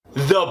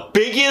The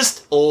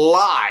biggest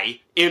lie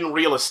in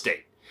real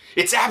estate.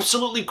 It's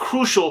absolutely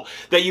crucial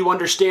that you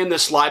understand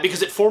this lie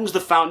because it forms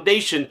the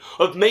foundation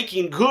of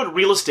making good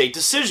real estate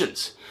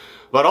decisions.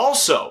 But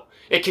also,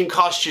 it can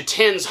cost you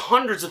tens,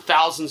 hundreds of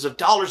thousands of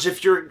dollars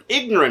if you're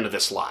ignorant of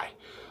this lie.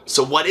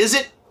 So what is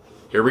it?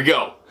 Here we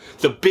go.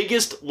 The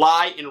biggest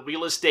lie in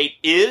real estate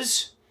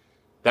is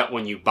that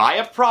when you buy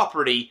a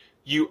property,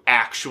 you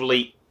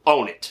actually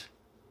own it.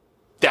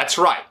 That's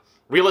right.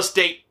 Real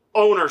estate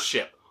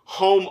ownership,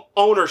 home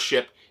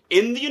ownership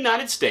in the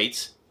United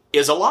States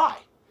is a lie.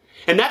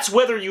 And that's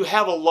whether you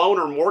have a loan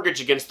or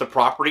mortgage against the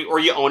property or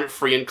you own it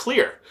free and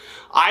clear.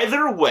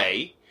 Either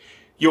way,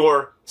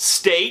 your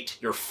state,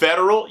 your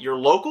federal, your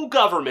local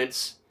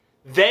governments,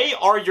 they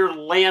are your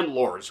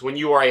landlords when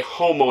you are a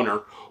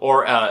homeowner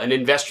or an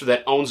investor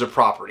that owns a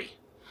property.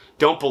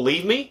 Don't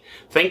believe me?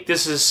 Think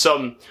this is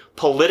some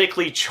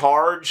politically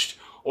charged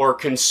or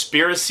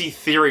conspiracy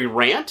theory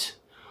rant?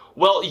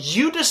 Well,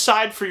 you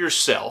decide for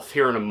yourself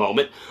here in a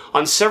moment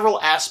on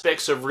several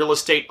aspects of real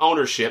estate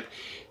ownership,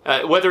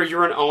 whether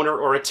you're an owner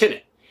or a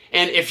tenant.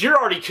 And if you're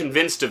already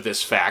convinced of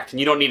this fact, and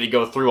you don't need to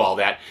go through all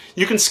that,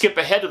 you can skip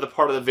ahead to the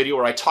part of the video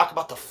where I talk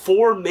about the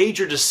 4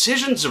 major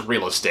decisions of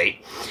real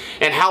estate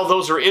and how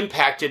those are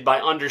impacted by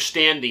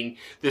understanding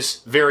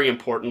this very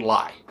important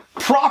lie.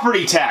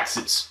 Property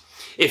taxes.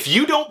 If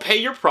you don't pay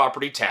your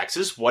property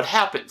taxes, what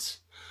happens?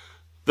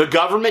 The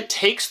government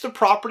takes the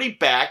property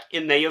back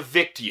and they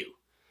evict you.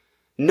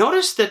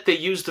 Notice that they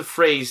use the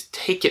phrase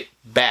take it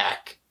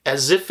back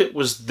as if it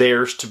was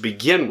theirs to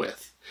begin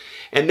with.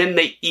 And then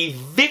they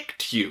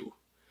evict you.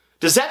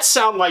 Does that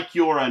sound like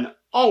you're an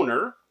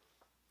owner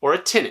or a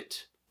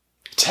tenant?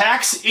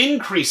 Tax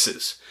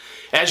increases.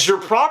 As your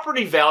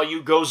property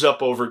value goes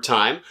up over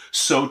time,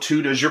 so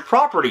too does your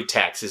property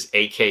taxes,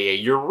 aka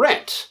your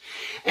rent.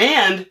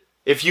 And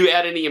if you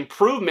add any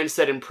improvements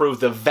that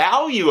improve the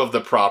value of the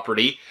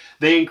property,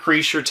 they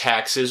increase your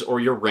taxes or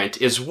your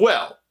rent as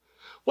well.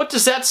 What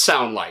does that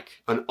sound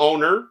like? An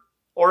owner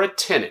or a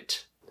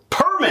tenant?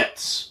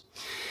 Permits.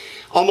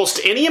 Almost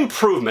any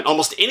improvement,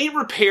 almost any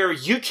repair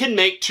you can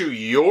make to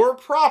your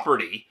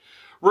property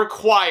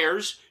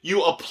requires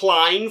you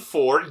applying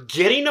for,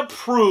 getting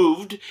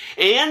approved,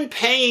 and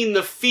paying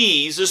the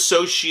fees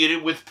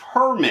associated with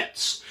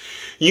permits.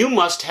 You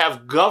must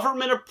have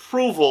government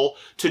approval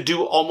to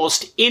do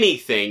almost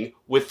anything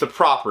with the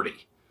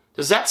property.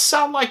 Does that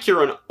sound like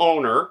you're an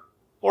owner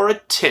or a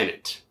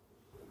tenant?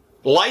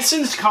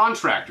 Licensed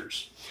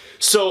contractors.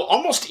 So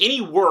almost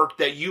any work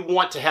that you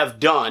want to have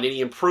done,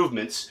 any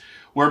improvements,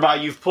 whereby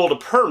you've pulled a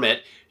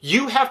permit,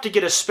 you have to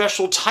get a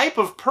special type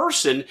of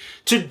person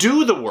to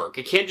do the work.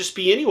 It can't just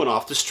be anyone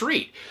off the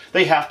street.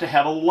 They have to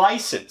have a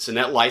license, and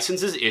that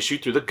license is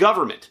issued through the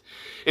government.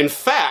 In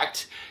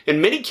fact,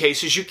 in many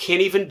cases, you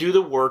can't even do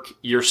the work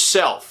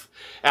yourself.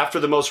 After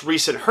the most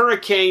recent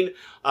hurricane,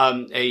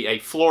 a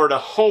Florida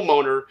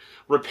homeowner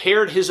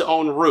repaired his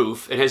own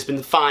roof and has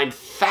been fined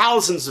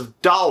thousands of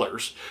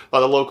dollars by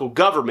the local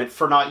government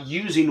for not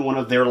using one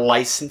of their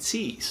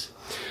licensees.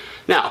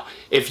 Now,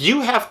 if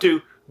you have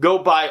to go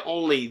by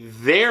only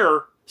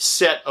their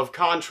set of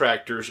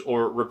contractors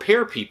or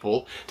repair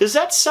people, does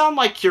that sound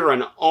like you're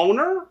an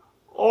owner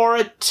or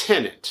a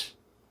tenant?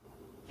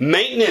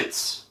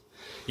 Maintenance.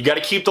 You got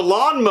to keep the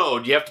lawn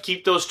mowed. You have to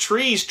keep those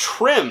trees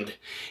trimmed.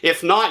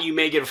 If not, you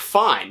may get a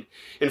fine.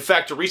 In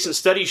fact, a recent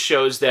study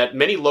shows that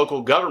many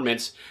local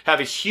governments have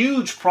a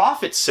huge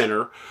profit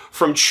center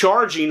from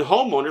charging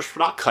homeowners for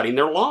not cutting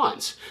their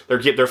lawns.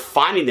 They're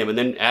fining them and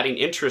then adding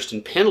interest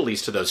and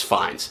penalties to those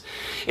fines.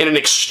 In an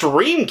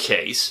extreme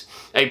case,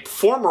 a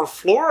former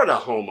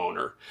Florida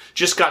homeowner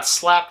just got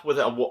slapped with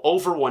an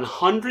over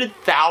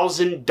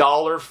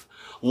 $100,000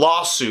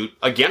 lawsuit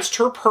against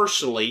her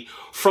personally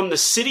from the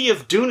city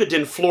of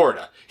Dunedin,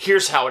 Florida.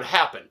 Here's how it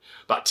happened.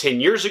 About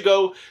 10 years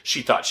ago,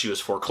 she thought she was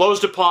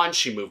foreclosed upon.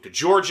 She moved to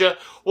Georgia.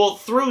 Well,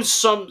 through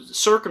some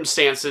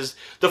circumstances,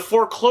 the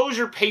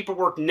foreclosure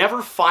paperwork never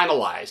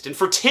finalized. And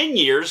for 10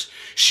 years,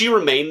 she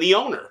remained the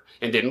owner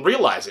and didn't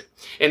realize it.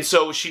 And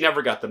so she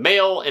never got the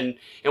mail. And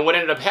what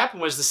ended up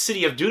happening was the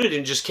city of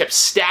Dunedin just kept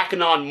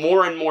stacking on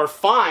more and more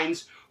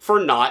fines for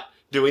not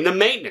doing the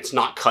maintenance,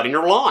 not cutting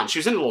her lawn. She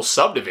was in a little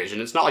subdivision.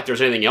 It's not like there's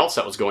anything else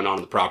that was going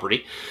on the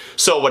property.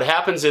 So what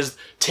happens is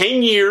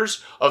 10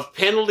 years of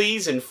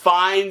penalties and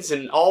fines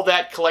and all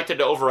that collected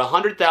to over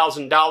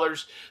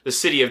 $100,000. The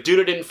city of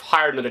Dunedin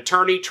hired an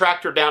attorney,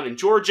 tracked her down in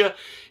Georgia,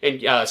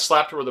 and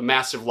slapped her with a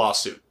massive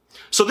lawsuit.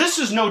 So this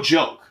is no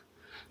joke.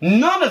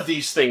 None of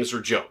these things are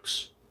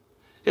jokes.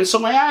 And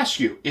so I ask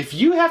you, if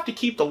you have to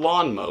keep the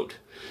lawn mowed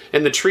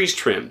and the trees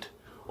trimmed,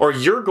 or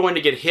you're going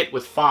to get hit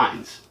with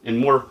fines and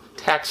more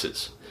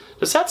taxes,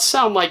 does that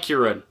sound like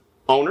you're an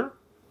owner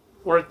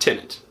or a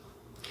tenant?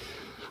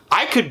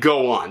 I could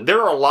go on.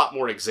 There are a lot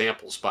more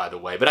examples, by the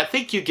way, but I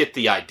think you get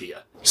the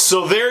idea.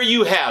 So there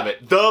you have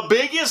it. The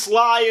biggest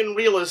lie in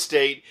real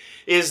estate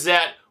is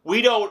that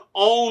we don't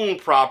own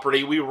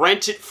property, we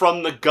rent it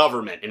from the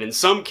government. And in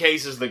some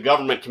cases, the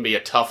government can be a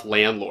tough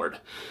landlord.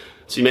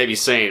 So you may be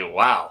saying,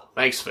 wow,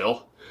 thanks,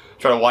 Phil.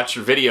 Try to watch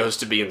your videos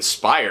to be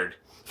inspired.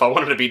 If I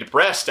wanted to be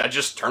depressed, I'd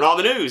just turn on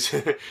the news.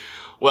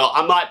 Well,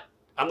 I'm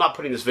not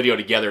putting this video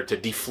together to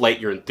deflate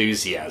your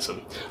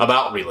enthusiasm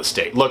about real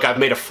estate. Look, I've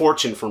made a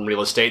fortune from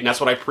real estate, and that's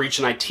what I preach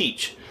and I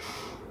teach.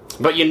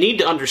 But you need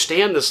to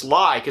understand this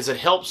lie because it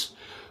helps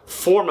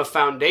form a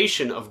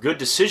foundation of good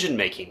decision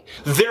making.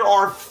 There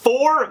are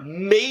 4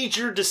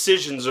 major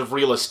decisions of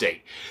real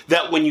estate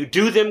that when you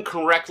do them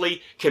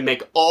correctly can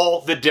make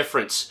all the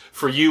difference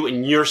for you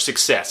and your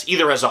success,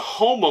 either as a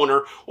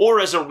homeowner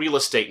or as a real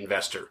estate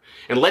investor.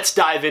 And let's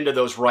dive into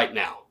those right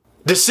now.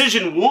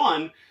 Decision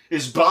 1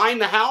 is buying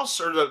the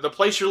house or the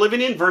place you're living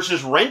in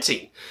versus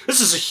renting.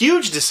 This is a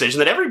huge decision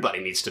that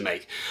everybody needs to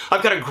make.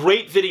 I've got a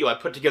great video I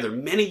put together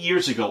many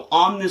years ago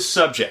on this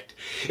subject,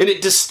 and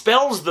it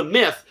dispels the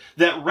myth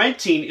that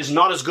renting is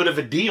not as good of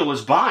a deal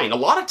as buying. A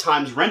lot of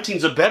times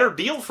renting's a better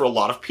deal for a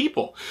lot of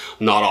people.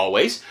 Not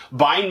always.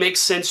 Buying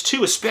makes sense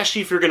too,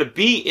 especially if you're going to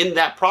be in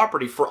that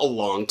property for a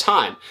long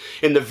time.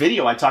 In the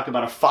video I talk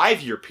about a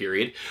 5-year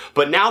period,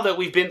 but now that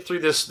we've been through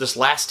this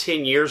last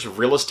 10 years of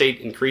real estate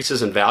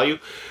increases in value,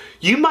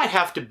 you might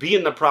have to be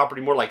in the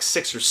property more like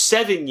 6 or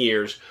 7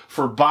 years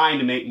for buying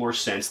to make more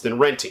sense than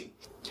renting.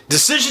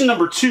 Decision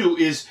number 2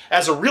 is,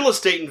 as a real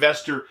estate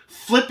investor,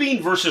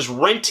 flipping versus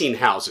renting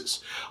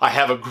houses. I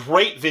have a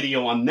great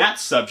video on that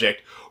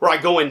subject where I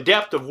go in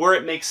depth of where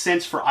it makes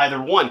sense for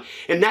either one.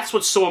 And that's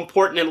what's so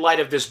important in light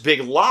of this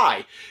big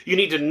lie. You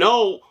need to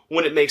know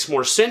when it makes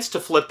more sense to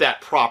flip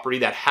that property,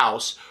 that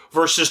house,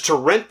 versus to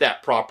rent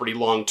that property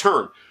long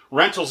term.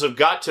 Rentals they've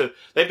got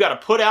to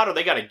put out or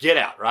they got to get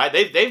out, right?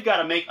 They've got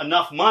to make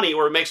enough money,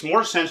 or it makes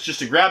more sense just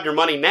to grab your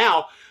money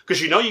now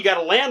because you know you got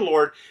a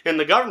landlord in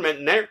the government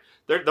and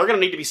they're going to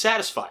need to be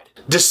satisfied.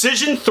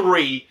 Decision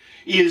 3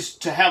 is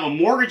to have a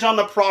mortgage on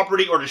the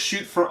property or to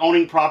shoot for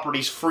owning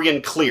properties free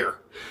and clear.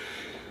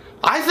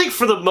 I think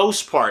for the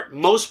most part,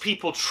 most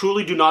people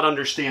truly do not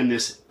understand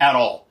this at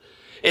all.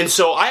 And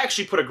so I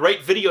actually put a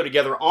great video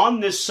together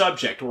on this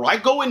subject where I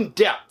go in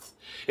depth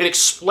and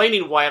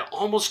explaining why it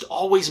almost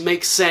always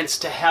makes sense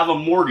to have a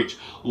mortgage,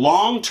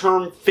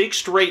 long-term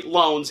fixed rate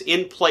loans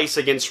in place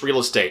against real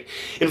estate.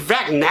 In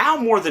fact, now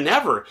more than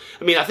ever,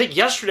 I think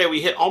yesterday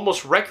we hit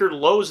almost record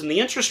lows in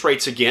the interest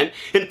rates again,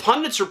 and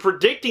pundits are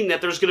predicting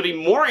that there's going to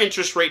be more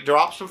interest rate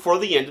drops before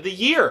the end of the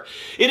year.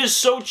 It is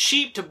so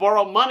cheap to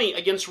borrow money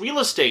against real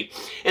estate,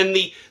 and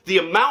the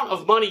amount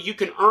of money you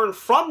can earn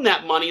from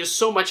that money is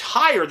so much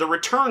higher. The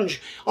returns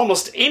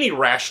almost any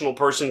rational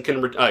person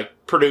can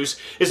produce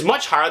is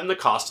much higher than the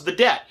cost of the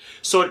debt.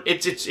 So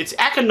it's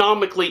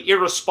economically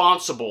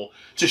irresponsible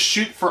to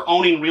shoot for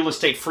owning real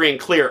estate free and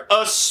clear,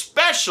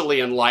 especially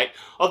in light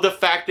of the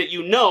fact that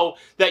you know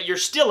that you're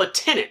still a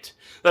tenant.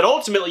 That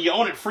ultimately you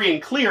own it free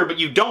and clear, but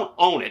you don't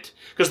own it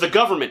because the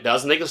government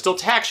does, and they can still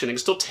tax you, and they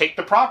can still take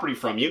the property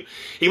from you,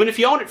 even if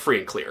you own it free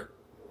and clear.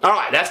 All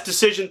right, that's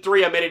decision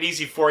 3. I made it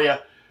easy for you.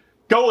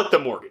 Go with the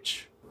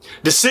mortgage.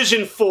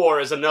 Decision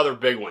 4 is another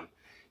big one.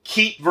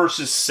 Keep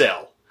versus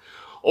sell.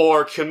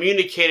 Or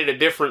communicate it a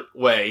different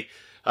way.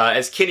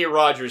 As Kenny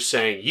Rogers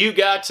saying, you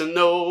got to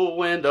know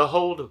when to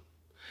hold 'em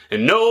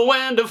and know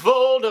when to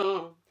fold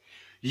 'em.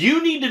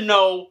 You need to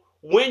know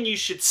when you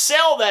should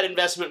sell that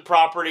investment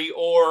property,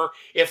 or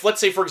if, let's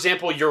say, for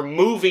example, you're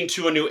moving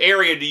to a new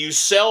area, do you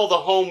sell the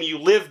home you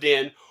lived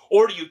in,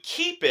 or do you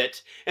keep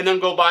it and then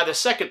go buy the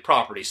second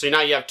property? So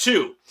now you have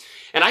 2.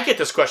 And I get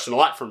this question a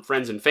lot from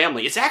friends and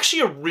family. It's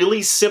actually a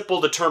really simple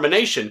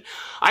determination.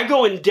 I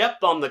go in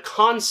depth on the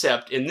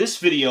concept in this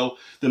video,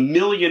 the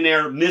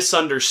millionaire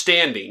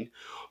misunderstanding,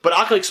 but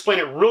I can explain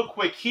it real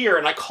quick here,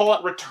 and I call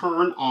it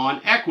return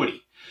on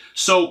equity.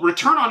 So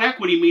return on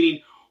equity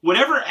meaning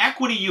whatever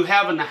equity you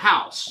have in the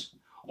house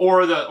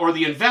or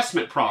the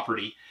investment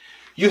property,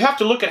 you have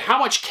to look at how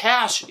much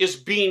cash is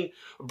being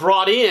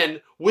brought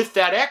in with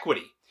that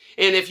equity.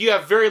 And if you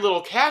have very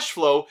little cash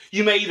flow,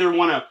 you may either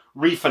want to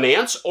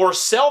refinance or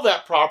sell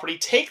that property,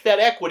 take that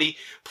equity,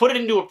 put it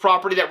into a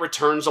property that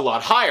returns a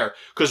lot higher.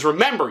 Because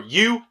remember,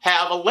 you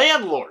have a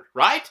landlord,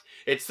 right?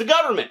 It's the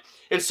government.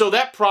 And so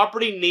that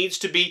property needs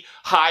to be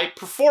high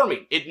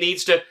performing. It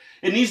needs to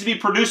be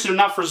producing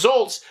enough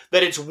results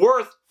that it's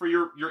worth for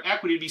your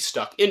equity to be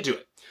stuck into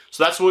it.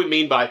 So that's what we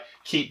mean by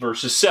keep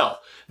versus sell.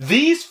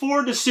 These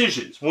 4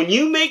 decisions, when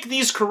you make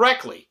these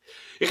correctly,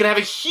 it can have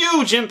a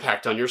huge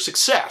impact on your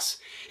success.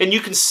 And you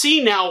can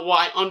see now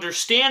why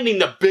understanding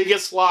the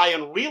biggest lie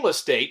in real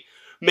estate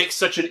makes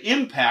such an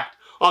impact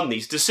on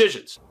these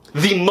decisions.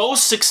 The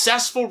most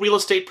successful real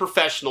estate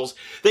professionals,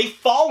 they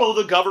follow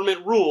the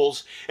government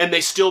rules and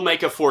they still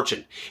make a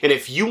fortune. And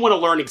if you want to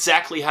learn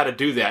exactly how to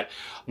do that,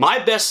 my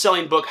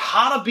best-selling book,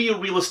 How to Be a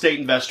Real Estate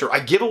Investor, I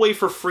give away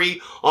for free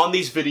on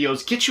these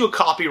videos. Get you a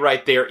copy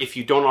right there if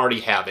you don't already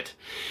have it.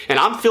 And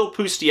I'm Phil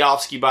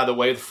Pustiowski, by the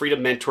way, with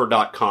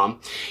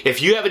freedommentor.com.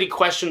 If you have any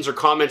questions or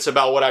comments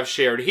about what I've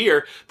shared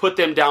here, put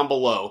them down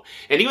below.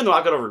 And even though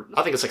I've got over,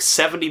 I think it's like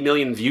 70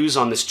 million views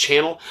on this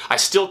channel, I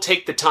still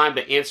take the time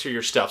to answer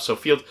your stuff. So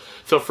feel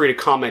feel free to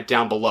comment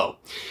down below.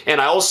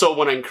 And I also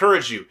want to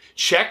encourage you,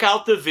 check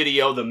out the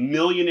video, The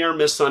Millionaire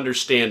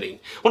Misunderstanding.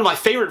 One of my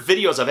favorite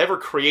videos I've ever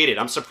created.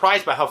 I'm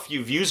surprised by how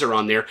few views are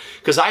on there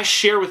because I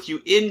share with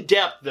you in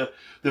depth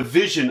the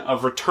vision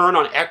of return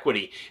on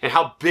equity and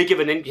how big of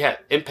an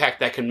impact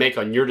that can make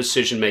on your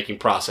decision-making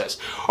process.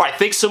 All right,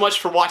 thanks so much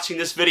for watching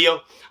this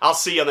video. I'll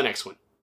see you on the next one.